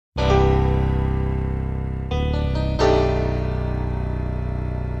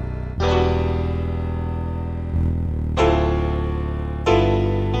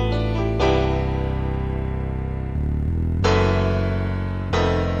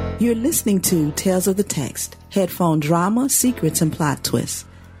You're listening to Tales of the Text, headphone drama, secrets, and plot twists.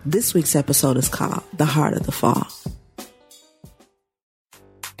 This week's episode is called The Heart of the Fall.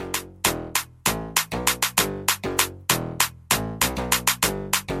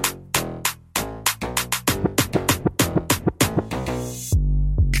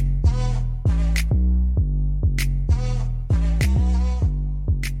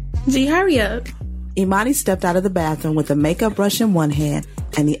 Gee, hurry up. Imani stepped out of the bathroom with a makeup brush in one hand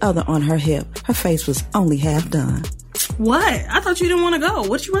and the other on her hip. Her face was only half done. What? I thought you didn't want to go.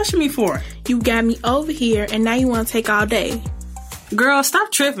 What you rushing me for? You got me over here and now you want to take all day. Girl,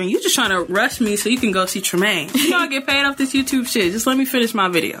 stop tripping. You just trying to rush me so you can go see Tremaine. You know I get paid off this YouTube shit. Just let me finish my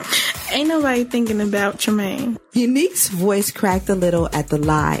video. Ain't nobody thinking about Tremaine. Unique's voice cracked a little at the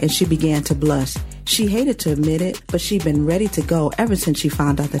lie and she began to blush. She hated to admit it, but she'd been ready to go ever since she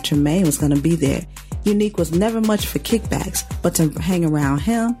found out that Tremaine was going to be there. Unique was never much for kickbacks, but to hang around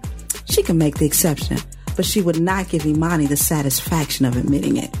him, she could make the exception. But she would not give Imani the satisfaction of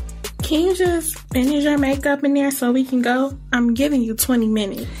admitting it. Can you just finish your makeup in there so we can go? I'm giving you 20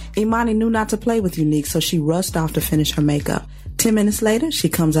 minutes. Imani knew not to play with Unique, so she rushed off to finish her makeup. 10 minutes later, she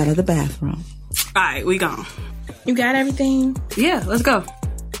comes out of the bathroom. All right, we gone. You got everything? Yeah, let's go.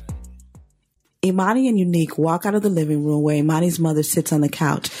 Imani and Unique walk out of the living room where Imani's mother sits on the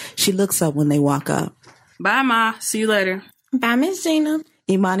couch. She looks up when they walk up. Bye, Ma. See you later. Bye, Miss Gina.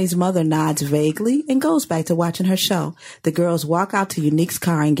 Imani's mother nods vaguely and goes back to watching her show. The girls walk out to Unique's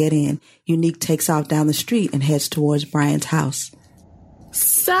car and get in. Unique takes off down the street and heads towards Brian's house.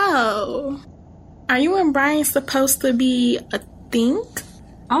 So, are you and Brian supposed to be a thing?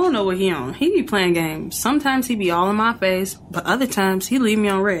 I don't know what he on. He be playing games. Sometimes he be all in my face, but other times he leave me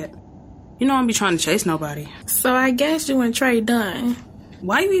on red. You know I don't be trying to chase nobody. So I guess you and Trey done.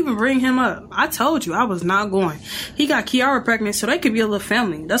 Why you even bring him up? I told you I was not going. He got Kiara pregnant so they could be a little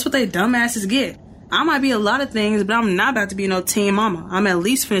family. That's what they dumbasses get. I might be a lot of things, but I'm not about to be no teen mama. I'm at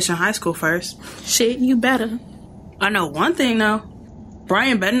least finishing high school first. Shit, you better. I know one thing though.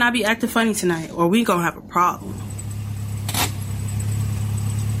 Brian better not be acting funny tonight or we gonna have a problem.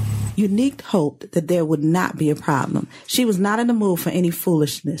 Unique hoped that there would not be a problem. She was not in the mood for any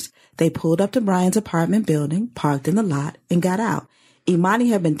foolishness. They pulled up to Brian's apartment building, parked in the lot, and got out. Imani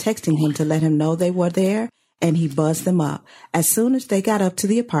had been texting him to let him know they were there, and he buzzed them up. As soon as they got up to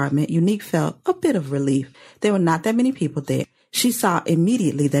the apartment, Unique felt a bit of relief. There were not that many people there. She saw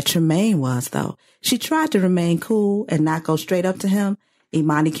immediately that Tremaine was, though. She tried to remain cool and not go straight up to him.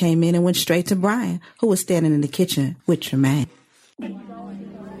 Imani came in and went straight to Brian, who was standing in the kitchen with Tremaine.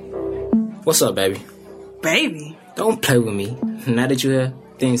 What's up, baby? Baby? Don't play with me. Now that you're here,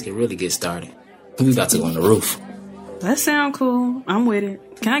 things can really get started. We got to go on the roof. That sound cool. I'm with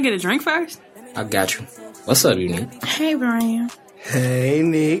it. Can I get a drink first? I got you. What's up, Unique? Hey, Brian. Hey,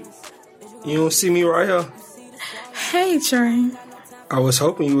 Nick. You don't see me right here? Hey, Trey. I was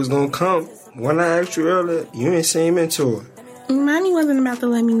hoping you was gonna come. When I asked you earlier, you ain't seem into it. Imani wasn't about to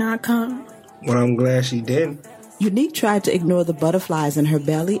let me not come. Well, I'm glad she didn't. Unique tried to ignore the butterflies in her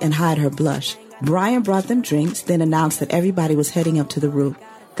belly and hide her blush. Brian brought them drinks, then announced that everybody was heading up to the roof.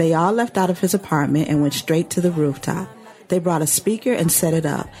 They all left out of his apartment and went straight to the rooftop. They brought a speaker and set it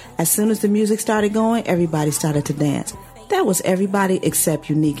up. As soon as the music started going, everybody started to dance. That was everybody except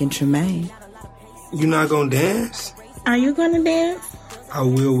Unique and Tremaine. You not gonna dance? Are you gonna dance? I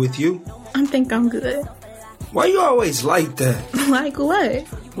will with you. I think I'm good. Why you always like that? Like what?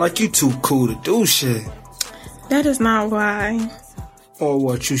 Like you too cool to do shit. That is not why. Or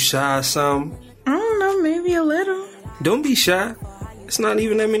what, you shy or something? I don't know, maybe a little. Don't be shy. It's not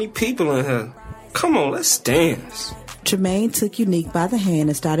even that many people in here. Come on, let's dance. Tremaine took Unique by the hand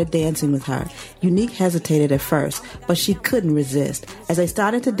and started dancing with her. Unique hesitated at first, but she couldn't resist. As they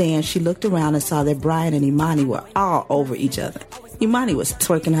started to dance, she looked around and saw that Brian and Imani were all over each other. Imani was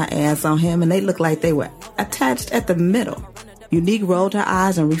twerking her ass on him, and they looked like they were attached at the middle. Unique rolled her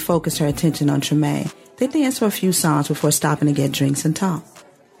eyes and refocused her attention on Tremaine. They danced for a few songs before stopping to get drinks and talk.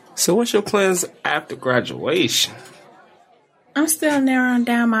 So what's your plans after graduation? I'm still narrowing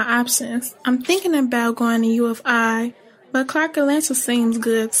down my options. I'm thinking about going to U of I, but Clark Atlanta seems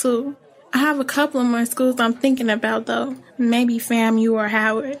good too. I have a couple of more schools I'm thinking about though. Maybe FAMU or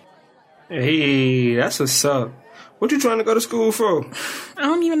Howard. Hey, that's what's up. What you trying to go to school for? I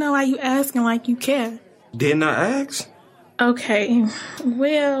don't even know why you asking like you care. Didn't I ask? Okay,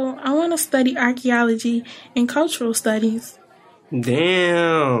 well, I want to study archaeology and cultural studies.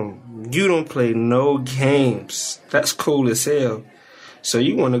 Damn, you don't play no games. That's cool as hell. So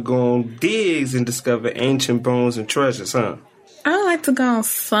you want to go on digs and discover ancient bones and treasures, huh? I like to go on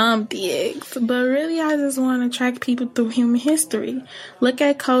some digs, but really I just want to track people through human history. Look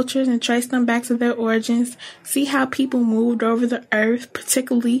at cultures and trace them back to their origins. See how people moved over the earth,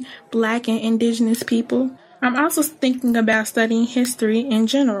 particularly Black and Indigenous people. I'm also thinking about studying history in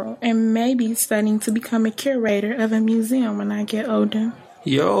general and maybe studying to become a curator of a museum when I get older.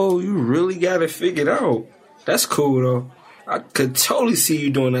 Yo, you really got it figured out. That's cool, though. I could totally see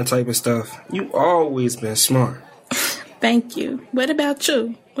you doing that type of stuff. You always been smart. Thank you. What about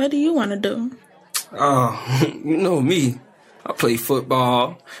you? What do you want to do? You know me. I play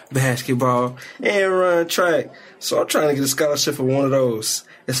football, basketball, and run track. So I'm trying to get a scholarship for one of those.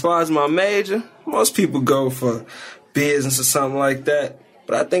 As far as my major, most people go for business or something like that.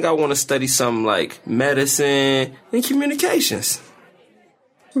 But I think I want to study something like medicine and communications.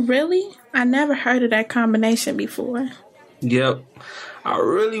 Really? I never heard of that combination before. Yep. I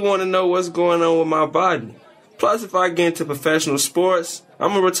really want to know what's going on with my body. Plus, if I get into professional sports, I'm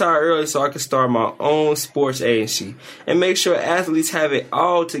going to retire early so I can start my own sports agency and make sure athletes have it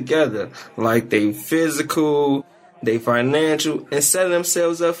all together, like they physical, they financial, and setting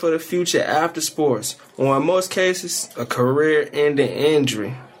themselves up for the future after sports, or in most cases, a career-ending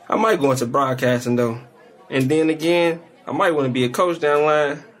injury. I might go into broadcasting, though. And then again, I might want to be a coach down the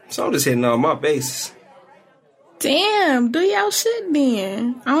line, so I'm just hitting all my bases. Damn, do y'all shit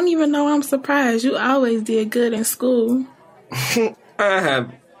then. I don't even know I'm surprised. You always did good in school. I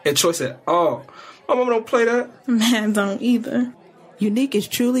have a choice at all. My mama don't play that. Man, don't either. Unique is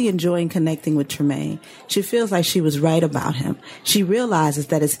truly enjoying connecting with Tremaine. She feels like she was right about him. She realizes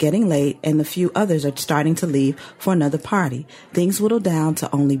that it's getting late and the few others are starting to leave for another party. Things whittle down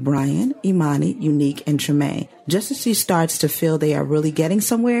to only Brian, Imani, Unique, and Tremaine. Just as she starts to feel they are really getting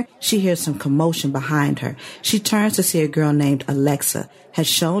somewhere, she hears some commotion behind her. She turns to see a girl named Alexa has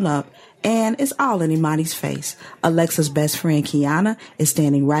shown up and it's all in Imani's face. Alexa's best friend, Kiana, is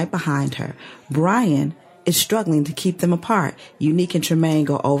standing right behind her. Brian is struggling to keep them apart. Unique and Tremaine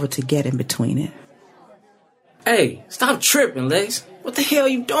go over to get in between it. Hey, stop tripping, Lex. What the hell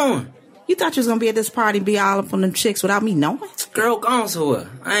you doing? You thought you was gonna be at this party and be all up on them chicks without me knowing? Girl, gone to her.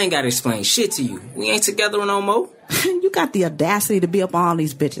 I ain't gotta explain shit to you. We ain't together no more. You got the audacity to be up on all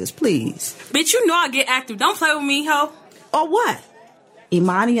these bitches, please. Bitch, you know I get active. Don't play with me, ho. Or what?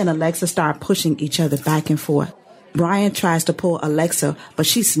 Imani and Alexa start pushing each other back and forth. Brian tries to pull Alexa, but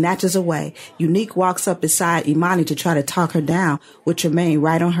she snatches away. Unique walks up beside Imani to try to talk her down, with Tremaine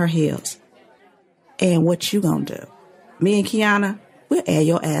right on her heels. And what you gonna do? Me and Kiana, we'll air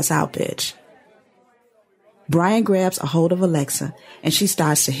your ass out, bitch. Brian grabs a hold of Alexa, and she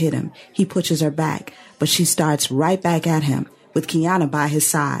starts to hit him. He pushes her back, but she starts right back at him, with Kiana by his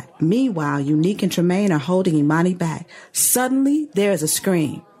side. Meanwhile, Unique and Tremaine are holding Imani back. Suddenly, there is a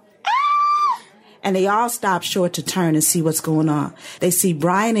scream. And they all stop short to turn and see what's going on. They see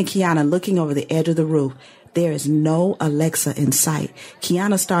Brian and Kiana looking over the edge of the roof. There is no Alexa in sight.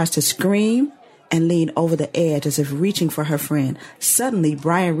 Kiana starts to scream and lean over the edge as if reaching for her friend. Suddenly,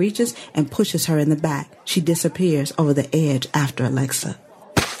 Brian reaches and pushes her in the back. She disappears over the edge after Alexa.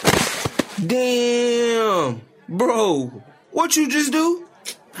 Damn! Bro, what you just do?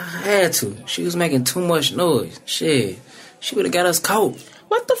 I had to. She was making too much noise. Shit. She would have got us caught.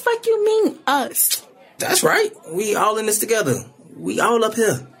 What the fuck you mean, us? That's right. We all in this together. We all up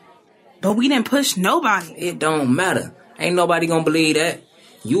here. But we didn't push nobody. It don't matter. Ain't nobody gonna believe that.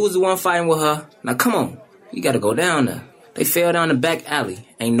 You was the one fighting with her. Now come on. You gotta go down there. They fell down the back alley.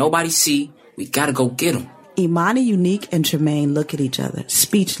 Ain't nobody see. We gotta go get them. Imani, Unique, and Tremaine look at each other,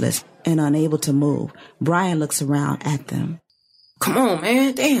 speechless and unable to move. Brian looks around at them. Come on,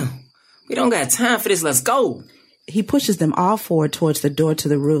 man. Damn. We don't got time for this. Let's go. He pushes them all forward towards the door to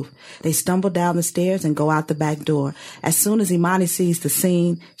the roof. They stumble down the stairs and go out the back door. As soon as Imani sees the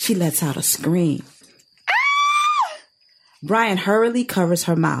scene, she lets out a scream. Ah! Brian hurriedly covers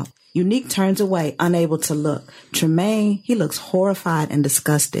her mouth. Unique turns away, unable to look. Tremaine, he looks horrified and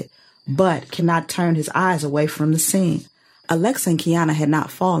disgusted, but cannot turn his eyes away from the scene. Alexa and Kiana had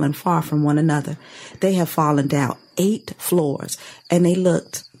not fallen far from one another. They had fallen down 8 floors, and they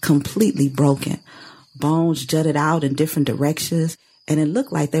looked completely broken. Bones jutted out in different directions, and it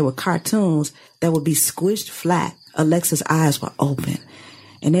looked like they were cartoons that would be squished flat. Alexa's eyes were open,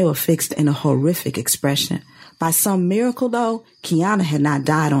 and they were fixed in a horrific expression. By some miracle, though, Kiana had not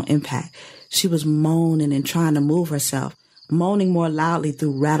died on impact. She was moaning and trying to move herself, moaning more loudly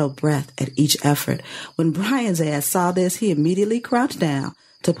through rattled breath at each effort. When Brian's ass saw this, he immediately crouched down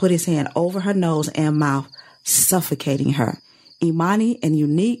to put his hand over her nose and mouth, suffocating her. Imani and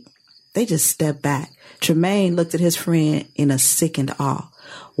Unique, they just stepped back. Tremaine looked at his friend in a sickened awe.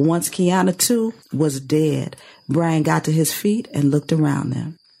 Once Kiana, too, was dead, Brian got to his feet and looked around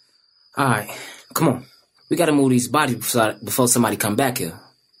them. All right, come on. We gotta move these bodies before somebody come back here.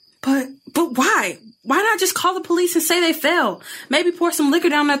 But why? Why not just call the police and say they fell? Maybe pour some liquor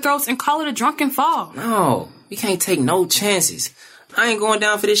down their throats and call it a drunken fall. No, we can't take no chances. I ain't going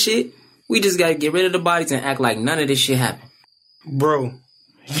down for this shit. We just gotta get rid of the bodies and act like none of this shit happened. Bro,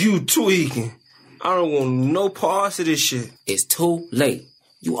 you tweaking. I don't want no parts of this shit. It's too late.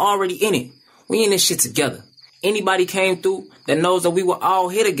 You already in it. We in this shit together. Anybody came through that knows that we were all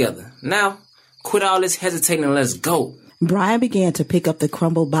here together. Now, quit all this hesitating and let's go. Brian began to pick up the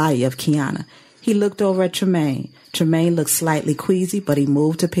crumbled body of Kiana. He looked over at Tremaine. Tremaine looked slightly queasy, but he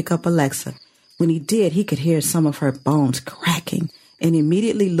moved to pick up Alexa. When he did, he could hear some of her bones cracking and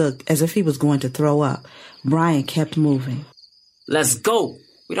immediately looked as if he was going to throw up. Brian kept moving. Let's go.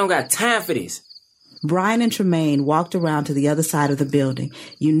 We don't got time for this. Brian and Tremaine walked around to the other side of the building.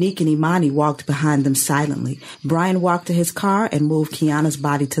 Unique and Imani walked behind them silently. Brian walked to his car and moved Kiana's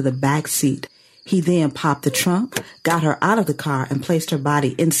body to the back seat. He then popped the trunk, got her out of the car, and placed her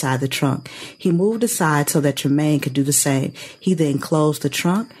body inside the trunk. He moved aside so that Tremaine could do the same. He then closed the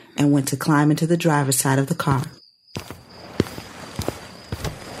trunk and went to climb into the driver's side of the car.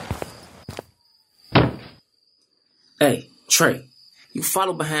 Hey, Trey, you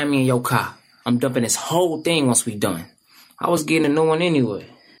follow behind me in your car. I'm dumping this whole thing once we done. I was getting a new one anyway.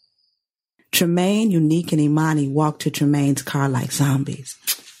 Tremaine, Unique, and Imani walked to Tremaine's car like zombies.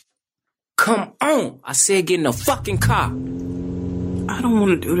 Come on! I said get in the fucking car. I don't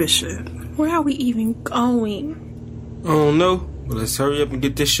want to do this shit. Where are we even going? I don't know, but let's hurry up and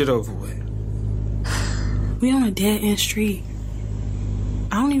get this shit over with. We on a dead-end street.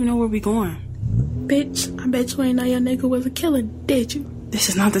 I don't even know where we going. Bitch, I bet you ain't know your nigga was a killer, did you? This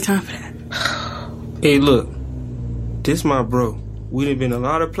is not the time for that. Hey, look. This my bro. We done been a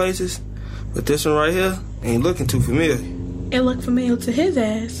lot of places, but this one right here ain't looking too familiar. It looked familiar to his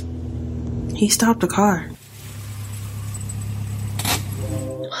ass. He stopped the car.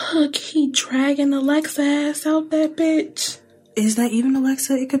 Look, he dragging Alexa ass out that bitch. Is that even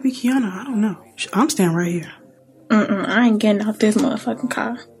Alexa? It could be Kiana. I don't know. I'm standing right here. I ain't getting out this motherfucking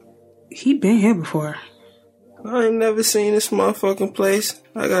car. He been here before. I ain't never seen this motherfucking place.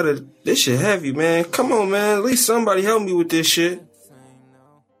 This shit heavy, man. Come on, man. At least somebody help me with this shit.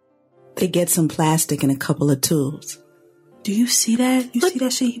 They get some plastic and a couple of tools. Do you see that? See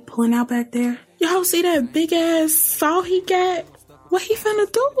that shit he pulling out back there? Y'all see that big ass saw he got? What he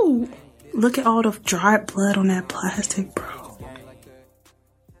finna do? Look at all the dried blood on that plastic, bro.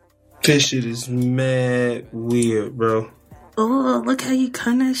 This shit is mad weird, bro. Oh, look how you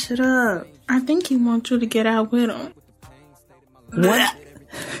cutting that shit up. I think he wants you to get out with him. What?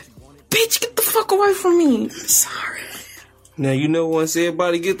 Bitch, get the fuck away from me. Sorry. Now, you know once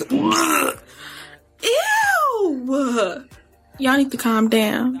everybody get the... Ew! Y'all need to calm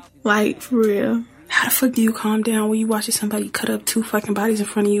down. Like, for real. How the fuck do you calm down when you watching somebody cut up 2 fucking bodies in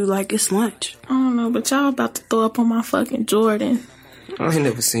front of you like it's lunch? I don't know, but y'all about to throw up on my fucking Jordan. I ain't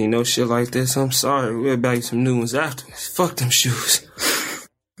never seen no shit like this. I'm sorry. We'll buy you some new ones afterwards. Fuck them shoes.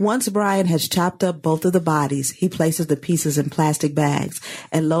 Once Brian has chopped up both of the bodies, he places the pieces in plastic bags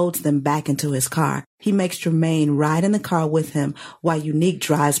and loads them back into his car. He makes Tremaine ride in the car with him while Unique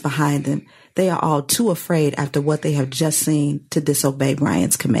drives behind them. They are all too afraid after what they have just seen to disobey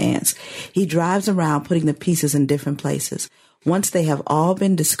Brian's commands. He drives around putting the pieces in different places. Once they have all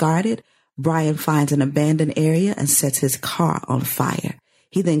been discarded, Brian finds an abandoned area and sets his car on fire.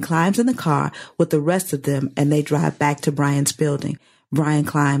 He then climbs in the car with the rest of them and they drive back to Brian's building. Brian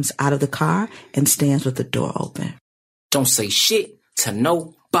climbs out of the car and stands with the door open. Don't say shit to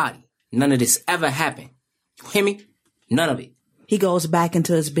nobody. None of this ever happened. You hear me? None of it. He goes back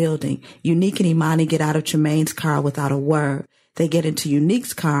into his building. Unique and Imani get out of Tremaine's car without a word. They get into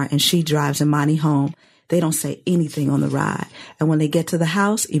Unique's car and she drives Imani home. They don't say anything on the ride. And when they get to the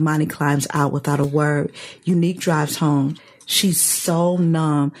house, Imani climbs out without a word. Unique drives home. She's so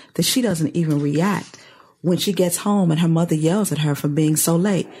numb that she doesn't even react. When she gets home and her mother yells at her for being so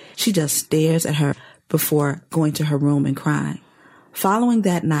late, she just stares at her before going to her room and crying. Following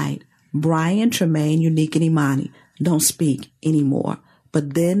that night, Brian, Tremaine, Unique, and Imani don't speak anymore.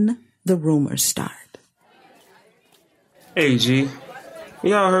 But then the rumors start. Hey, G.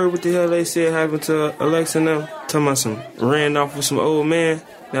 Y'all heard what the hell they said happened to Alexa and them? Talking about some ran off with some old man.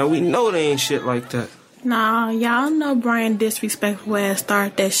 Now, we know they ain't shit like that. Nah, y'all know Brian disrespectful ass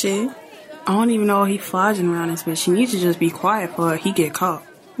started that shit. I don't even know he flogging around this bitch. He needs to just be quiet before he get caught.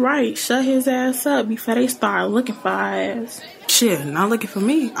 Right, shut his ass up before they start looking for our ass. Shit, not looking for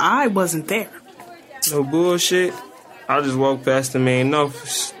me. I wasn't there. No bullshit. I just walked past the main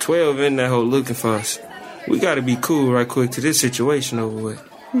office. 12 in that hole looking for us. We gotta be cool right quick to this situation over with.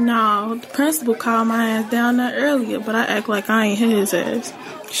 No, the principal called my ass down there earlier, but I act like I ain't hit his ass.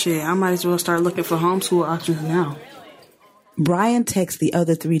 Shit, I might as well start looking for homeschool options now. Brian texts the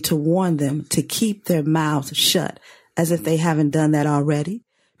other three to warn them to keep their mouths shut, as if they haven't done that already.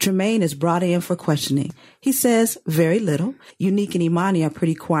 Tremaine is brought in for questioning. He says very little. Unique and Imani are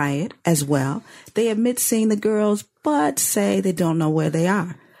pretty quiet as well. They admit seeing the girls, but say they don't know where they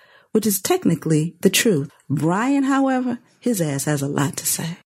are, which is technically the truth. Brian, however, his ass has a lot to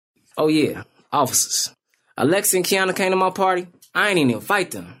say. Oh yeah, officers. Alexa and Kiana came to my party. I ain't even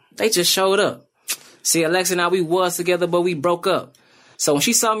fight them. They just showed up. See, Alexa and I, we was together, but we broke up. So when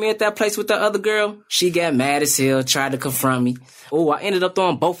she saw me at that place with that other girl, she got mad as hell, tried to confront me. Oh, I ended up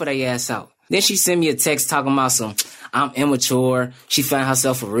throwing both of their ass out. Then she sent me a text talking about I'm immature. She found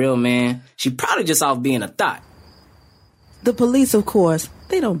herself a real man. She probably just off being a thought. The police, of course,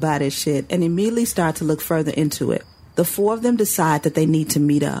 they don't buy this shit and immediately start to look further into it. The four of them decide that they need to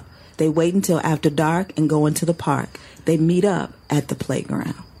meet up. They wait until after dark and go into the park. They meet up at the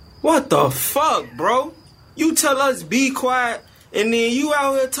playground. What the fuck, bro? You tell us be quiet, and then you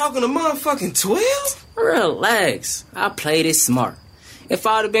out here talking to motherfucking 12? Relax. I played it smart. If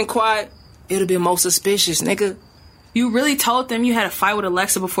I would have been quiet, it would have been more suspicious, nigga. You really told them you had a fight with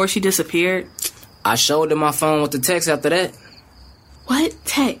Alexa before she disappeared? I showed them my phone with the text after that. What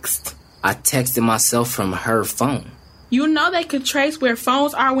text? I texted myself from her phone. You know they could trace where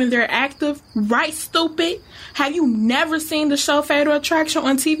phones are when they're active, right, stupid? Have you never seen the show Fatal Attraction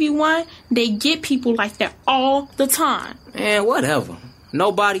on TV One? They get people like that all the time. Man, whatever.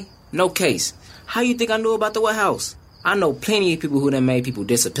 Nobody, no case. How you think I knew about the White House? I know plenty of people who done made people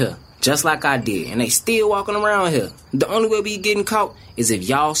disappear, just like I did, and they still walking around here. The only way we getting caught is if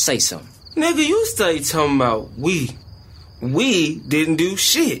y'all say something. Nigga, you stay talking about we. We didn't do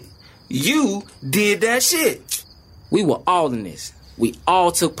shit. You did that shit. We were all in this. We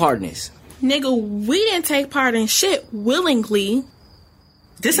all took part in this. Nigga, we didn't take part in shit willingly.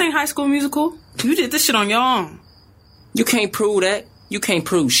 This ain't High School Musical. You did this shit on your own. You can't prove that. You can't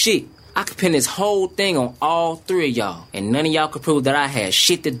prove shit. I could pin this whole thing on all three of y'all, and none of y'all could prove that I had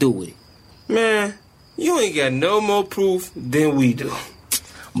shit to do with it. Man, you ain't got no more proof than we do.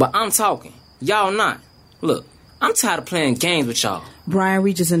 But I'm talking. Y'all not. Look, I'm tired of playing games with y'all. Brian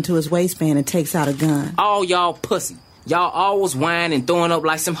reaches into his waistband and takes out a gun. All y'all pussy. Y'all always whining and throwing up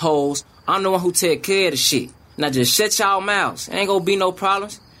like some hoes. I'm the one who take care of the shit. Now just shut y'all mouths. Ain't gonna be no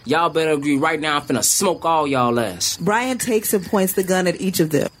problems. Y'all better agree right now I'm finna smoke all y'all ass. Brian takes and points the gun at each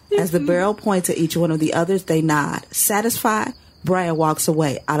of them. As the barrel points at each one of the others, they nod. Satisfied, Brian walks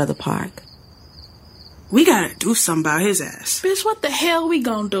away out of the park. We gotta do something about his ass. Bitch, what the hell we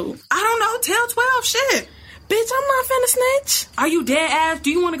gonna do? I don't know. Tell 12 shit. Bitch, I'm not finna snitch. Are you dead ass?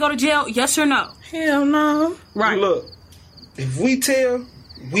 Do you want to go to jail? Yes or no? Hell no. Right. Look, if we tell,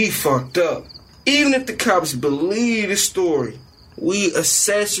 we fucked up. Even if the cops believe the story, we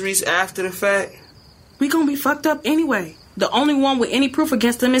accessories after the fact. We gonna be fucked up anyway. The only one with any proof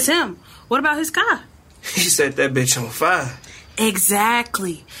against him is him. What about his car? He set that bitch on fire.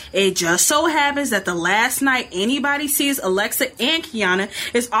 Exactly. It just so happens that the last night anybody sees Alexa and Kiana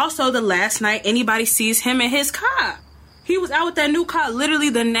is also the last night anybody sees him in his car. He was out with that new car literally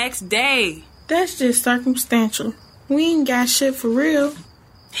the next day. That's just circumstantial. We ain't got shit for real.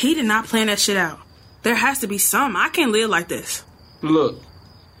 He did not plan that shit out. There has to be some. I can't live like this. Look,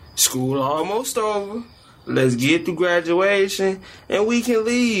 school almost over. Let's get through graduation and we can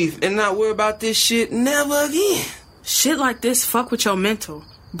leave and not worry about this shit never again. Shit like this fuck with your mental.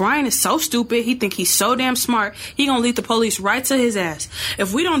 Brian is so stupid, he think he's so damn smart, he gonna lead the police right to his ass.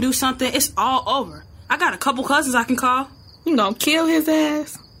 If we don't do something, it's all over. I got a couple cousins I can call. You gonna kill his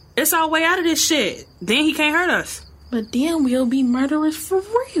ass? It's our way out of this shit. Then he can't hurt us. But then we'll be murderers for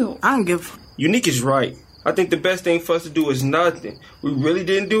real. I don't give a... Unique is right. I think the best thing for us to do is nothing. We really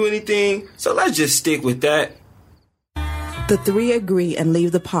didn't do anything, so let's just stick with that. The three agree and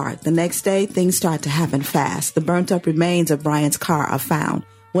leave the park. The next day, things start to happen fast. The burnt-up remains of Brian's car are found.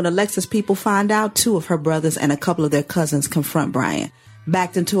 When Alexa's people find out, 2 of her brothers and a couple of their cousins confront Brian.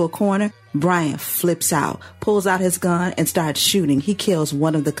 Backed into a corner, Brian flips out, pulls out his gun, and starts shooting. He kills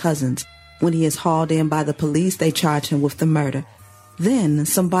one of the cousins. When he is hauled in by the police, they charge him with the murder. Then,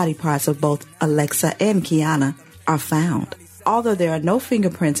 some body parts of both Alexa and Kiana are found. Although there are no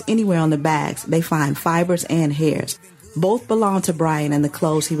fingerprints anywhere on the bags, they find fibers and hairs. Both belong to Brian and the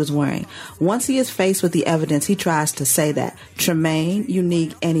clothes he was wearing. Once he is faced with the evidence, he tries to say that Tremaine,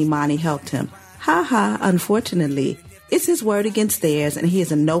 Unique, and Imani helped him. Unfortunately, it's his word against theirs, and he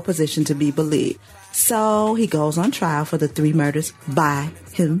is in no position to be believed. So he goes on trial for the 3 murders by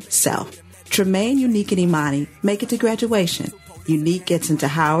himself. Tremaine, Unique, and Imani make it to graduation. Unique gets into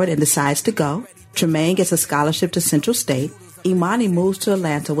Howard and decides to go. Tremaine gets a scholarship to Central State. Imani moves to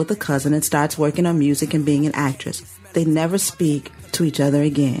Atlanta with a cousin and starts working on music and being an actress. They never speak to each other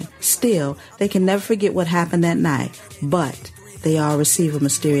again. Still, they can never forget what happened that night. But they all receive a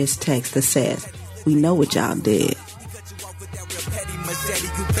mysterious text that says, "We know what y'all did."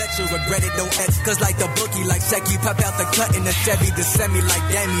 You bet you regret it, don't X. Cause like the bookie, like Shecky, pop out the cut in the Chevy, the semi,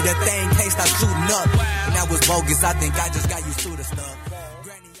 like damn me, the thing can't stop shooting up. And that was bogus, I think I just got used to the stuff.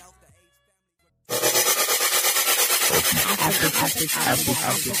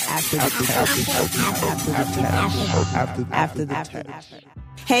 After the text.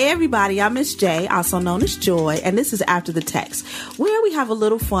 Hey everybody, I'm Miss J, also known as Joy, and this is After the Text, where we have a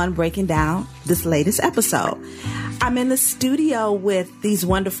little fun breaking down this latest episode. I'm in the studio with these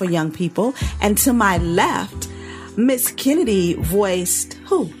wonderful young people, and to my left, Miss Kennedy voiced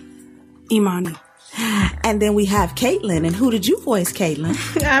who? Imani. And then we have Caitlin, and who did you voice, Caitlin?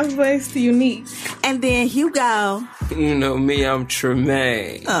 I voiced Unique. And then Hugo. You know me, I'm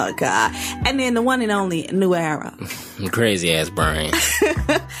Tremaine. Oh, God. And then the one and only New Era. Crazy ass Brian.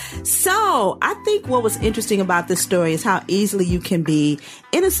 So, I think what was interesting about this story is how easily you can be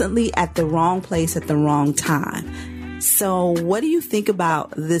innocently at the wrong place at the wrong time. So, what do you think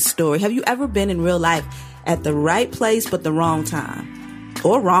about this story? Have you ever been in real life at the right place but the wrong time?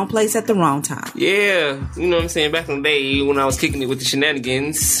 Or wrong place at the wrong time? Yeah, you know what I'm saying? Back in the day when I was kicking it with the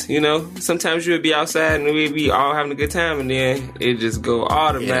shenanigans, you know, sometimes you would be outside and we'd be all having a good time and then it just go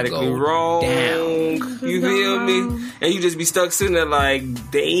automatically wrong. Down. You feel me? And you just be stuck sitting there like,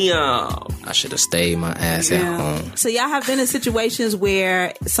 damn. I should have stayed my ass at home. So y'all have been in situations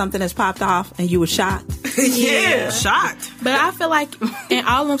where something has popped off and you were shocked? Yeah, shocked. But I feel like in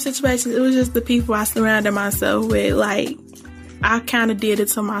all them situations, it was just the people I surrounded myself with. Like, I kind of did it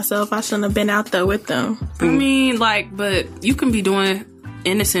to myself. I shouldn't have been out there with them. I mean, like, but you can be doing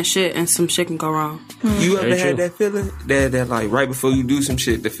innocent shit and some shit can go wrong. You ever had that feeling? That like right before you do some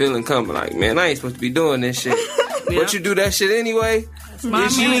shit, the feeling come like, man, I ain't supposed to be doing this shit. But you do that shit anyway?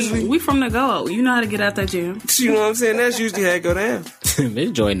 We from the go. You know how to get out that gym. You know what I'm saying? That's usually how it go down. Miss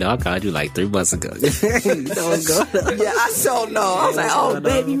Joy, no, I called you like 3 months ago. Don't go. Yeah, I so know. I was like, oh,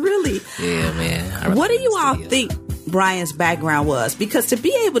 baby, really? Yeah, man. What do you all think Brian's background was? Because to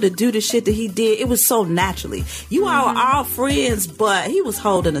be able to do the shit that he did, it was so naturally. You all are all friends, but he was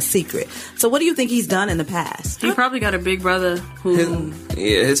holding a secret. So what do you think he's done in the past? He probably got a big brother who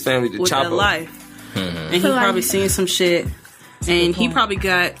his family the with chopper. their life. And he probably seen some shit. And he probably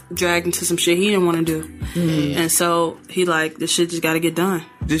got dragged into some shit he didn't want to do. And so he like, this shit just got to get done.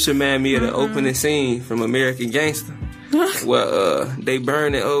 This remind me of the opening scene from American Gangster. Where they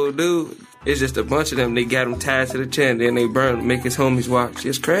burn the old dude. It's just a bunch of them. They got him tied to the chair and then they burn, make his homies watch.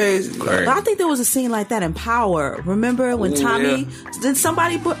 It's crazy. But I think there was a scene like that in Power. Remember when Tommy, did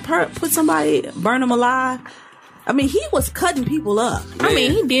somebody burn him alive? I mean, he was cutting people up. Man. I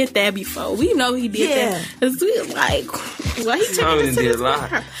mean, he did that before. We know he did that. It's like, well, he Tommy did a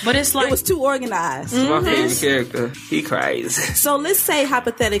lot. But it's like, it was too organized. My favorite character. He crazy. So let's say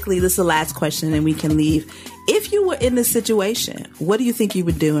hypothetically, this is the last question and we can leave. If you were in this situation, what do you think you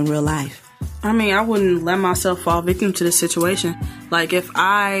would do in real life? I mean, I wouldn't let myself fall victim to this situation. Like, if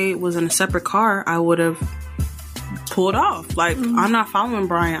I was in a separate car, I would have pulled off. Like, I'm not following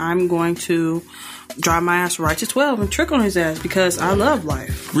Brian. I'm going to drive my ass right to 12 and trick on his ass because I love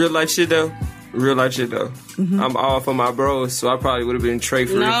life. Real life shit, though. I'm all for my bros, so I probably would have been Trey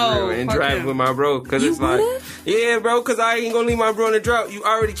for real and driving with my bro. Cause it's like, yeah, bro, cause I ain't gonna leave my bro in the drought. You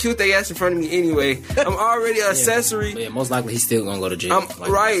already killed their ass in front of me anyway. I'm already an accessory. Yeah, most likely he's still gonna go to jail.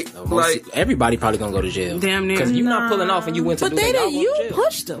 Everybody probably gonna go to jail. Damn near. Cause you not pulling off and you went to but you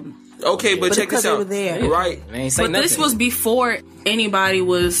pushed them. Okay, but check this out. They were there. Right. But this was before anybody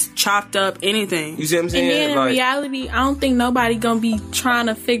was chopped up, anything. You see what I'm saying? And then in reality, I don't think nobody gonna be trying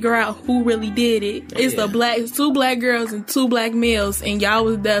to figure out who really did it. It's two black girls and 2 black males, and y'all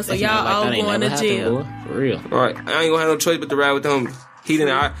was there, so y'all all going to jail. For real. All right. I ain't gonna have no choice but to ride with the homies.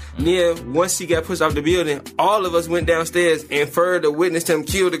 Once he got pushed off the building, all of us went downstairs and further witnessed him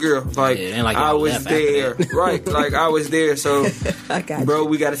kill the girl. I was there. Right. Like, I was there. So, bro,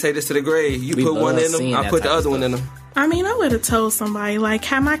 we got to take this to the grave. You put one in them, I put the other one in them. I mean, I would have told somebody. Like,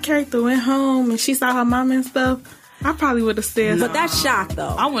 how my character went home and she saw her mom and stuff, I probably would have said But that's shock,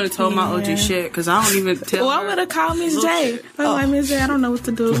 though. I would have told my OG shit, because I don't even tell I would have called Miss J. I was like, Miss J, I don't know what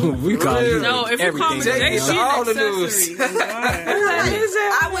to do. We call you. No, if you call Miss J, she's all the news.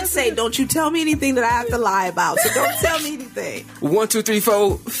 I would say, don't you tell me anything that I have to lie about. So don't tell me anything. 1, 2, 3,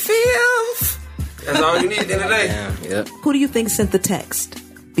 4, 5. That's all you need in the day. Yep. Who do you think sent the text?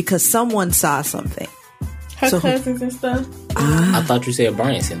 because someone saw something. Her cousins and stuff. I thought you said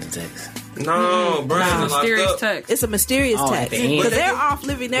Brian sent the text. No, Brian is locked Mysterious up. text. It's a mysterious Oh, at text. the end. Because they're off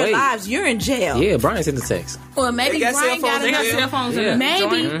living their Wait. lives. You're in jail. Yeah, Brian sent the text. Or maybe They got Brian cell phones got in They another. got cell phones in Yeah. the Maybe,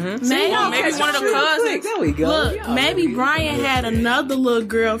 joint. maybe Maybe one of the cousins. There we go. Look, maybe Brian had another little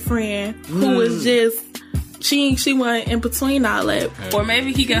girlfriend who was just she wasn't in between all that. Or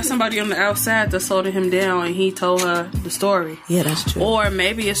maybe he got somebody on the outside that sold him down and he told her the story. Yeah, that's true. Or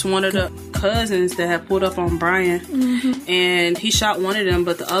maybe it's one of the cousins that had pulled up on Brian and he shot one of them,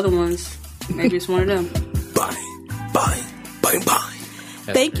 but the other ones, maybe it's one of them. Bang, bang, bang,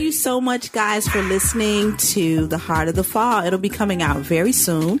 bang. Thank you so much, guys, for listening to The Heart of the Fall. It'll be coming out very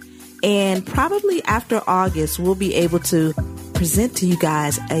soon. And probably after August, we'll be able to present to you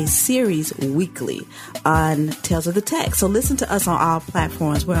guys a series weekly on Tales of the Tech. So listen to us on all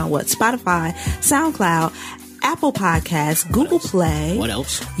platforms. We're on Spotify, SoundCloud, Apple Podcasts, Google Play. What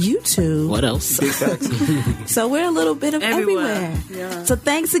else? YouTube. What else? So we're a little bit of everywhere. Yeah. So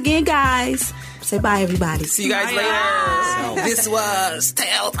thanks again, guys. Say bye, everybody. See you guys later. This was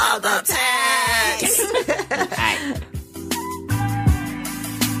Tales of the Tech.